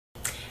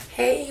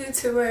Hey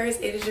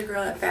YouTubers, it is your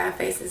girl at Fab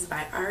Faces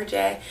by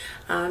RJ.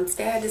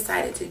 Today I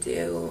decided to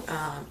do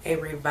a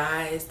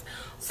revised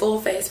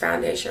full face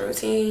foundation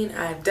routine.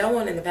 I've done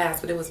one in the past,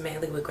 but it was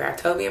mainly with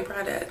Graftobian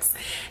products.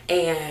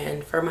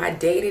 And for my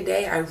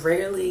day-to-day, I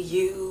rarely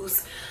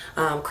use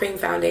cream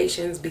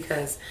foundations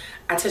because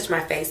I touch my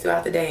face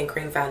throughout the day, and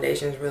cream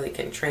foundations really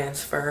can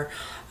transfer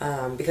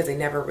because they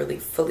never really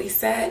fully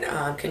set,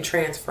 can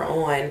transfer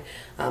on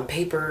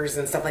papers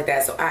and stuff like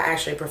that. So I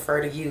actually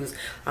prefer to use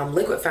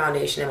liquid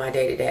foundation in my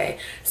day-to-day.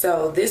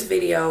 So this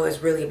video is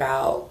really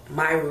about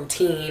my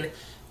routine,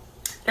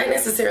 not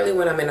necessarily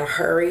when I'm in a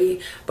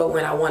hurry, but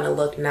when I want to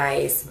look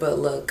nice but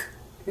look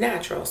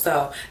natural.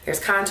 So there's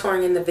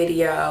contouring in the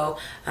video.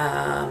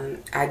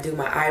 I do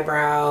my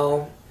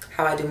eyebrow,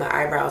 how I do my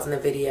eyebrows in the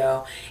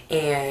video,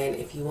 and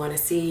if you want to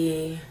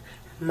see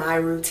my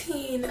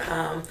routine,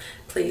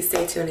 please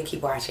stay tuned and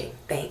keep watching.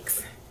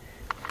 Thanks.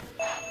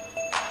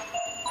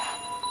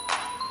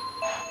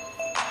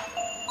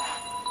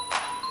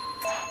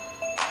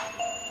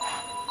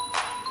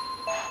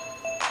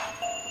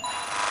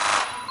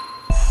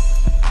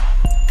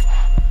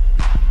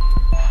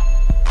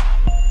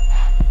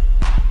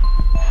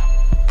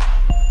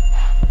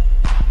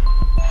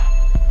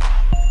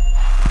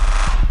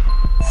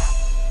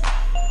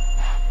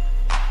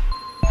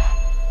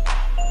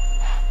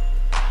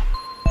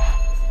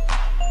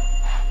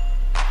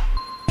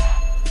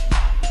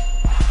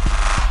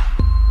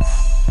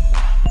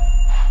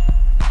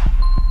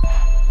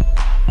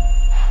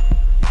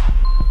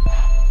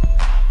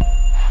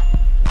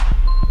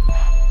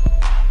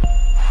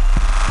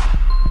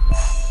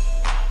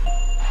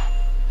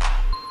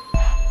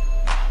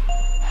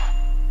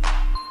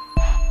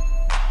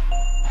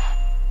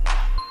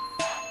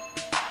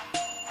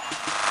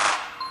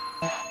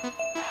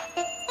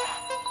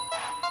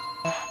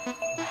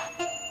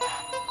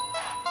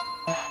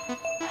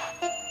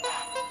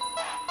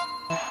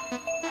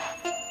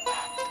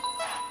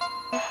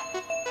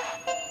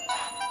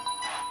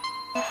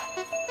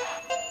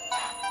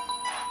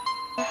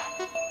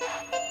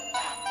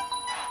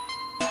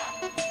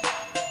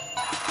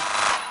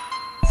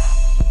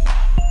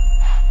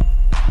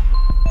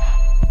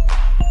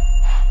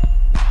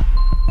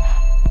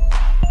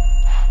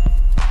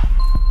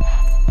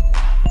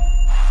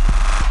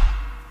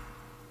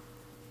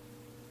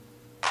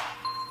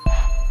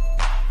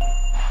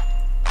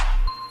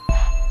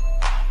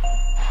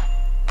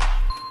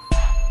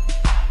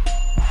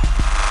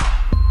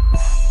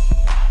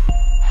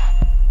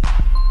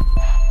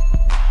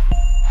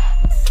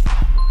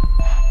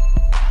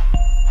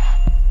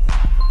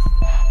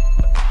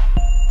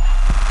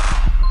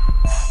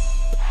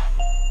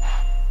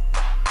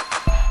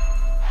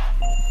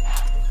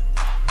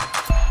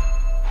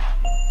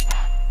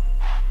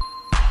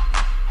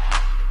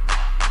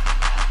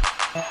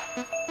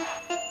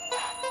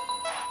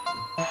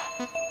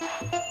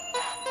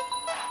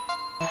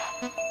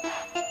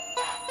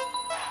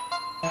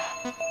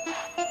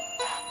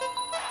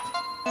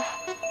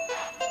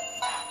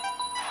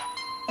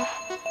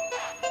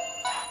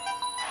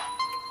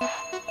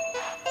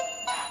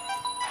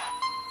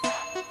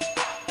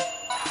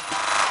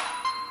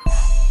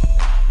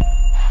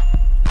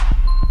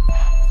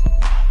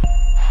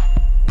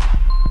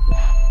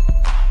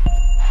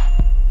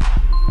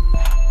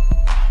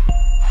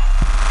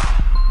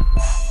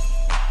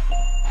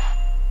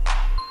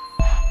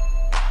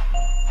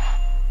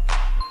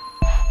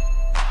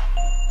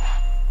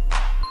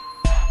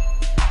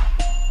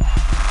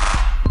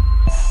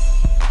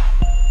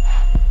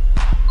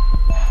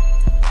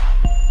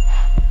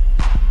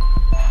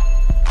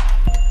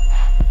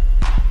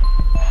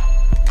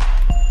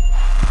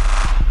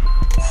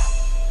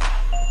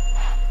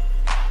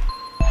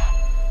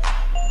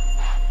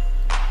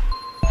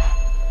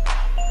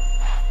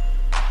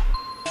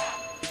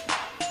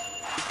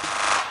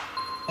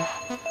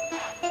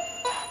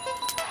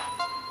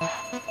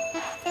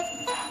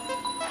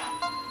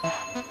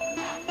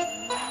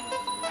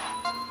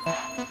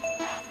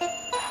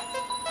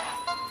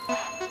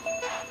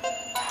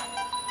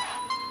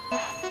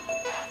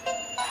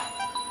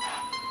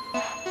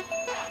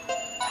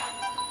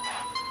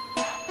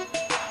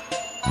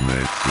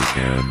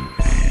 Mexican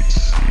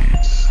beats.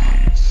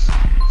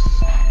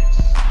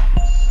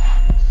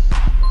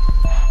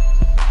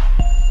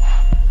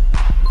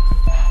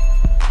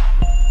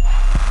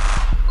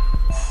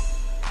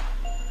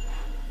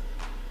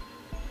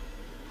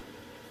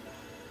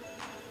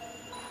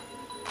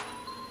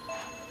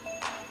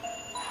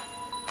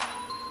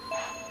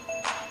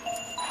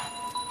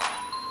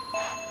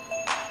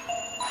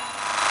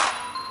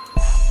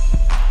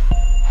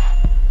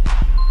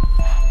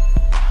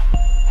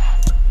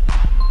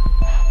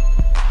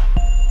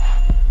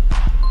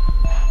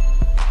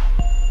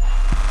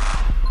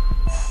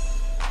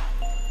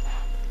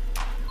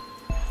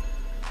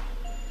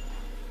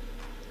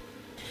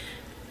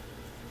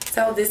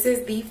 So this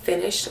is the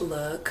finished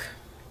look.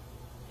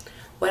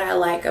 What I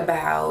like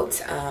about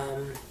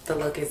the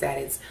look is that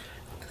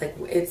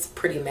it's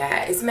pretty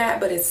matte. It's matte,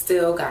 but it's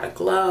still got a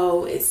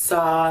glow. It's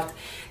soft.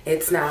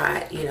 It's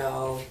not, you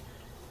know,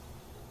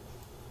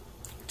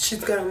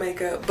 she's good on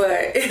makeup,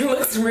 but it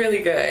looks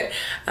really good.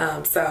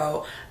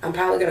 So I'm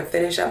probably gonna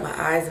finish up my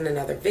eyes in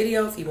another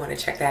video. If you want to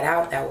check that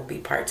out, that will be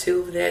part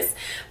 2 of this.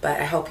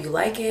 But I hope you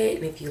like it,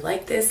 and if you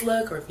like this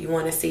look, or if you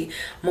want to see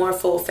more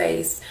full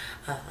face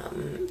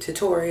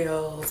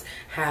tutorials,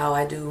 how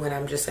I do when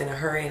I'm just in a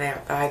hurry and I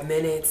have 5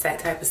 minutes, that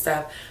type of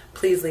stuff,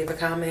 please leave a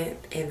comment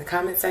in the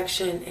comment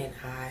section and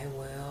I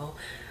will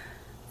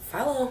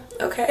follow.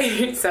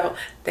 Okay, so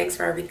thanks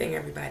for everything,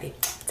 everybody.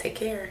 Take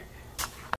care.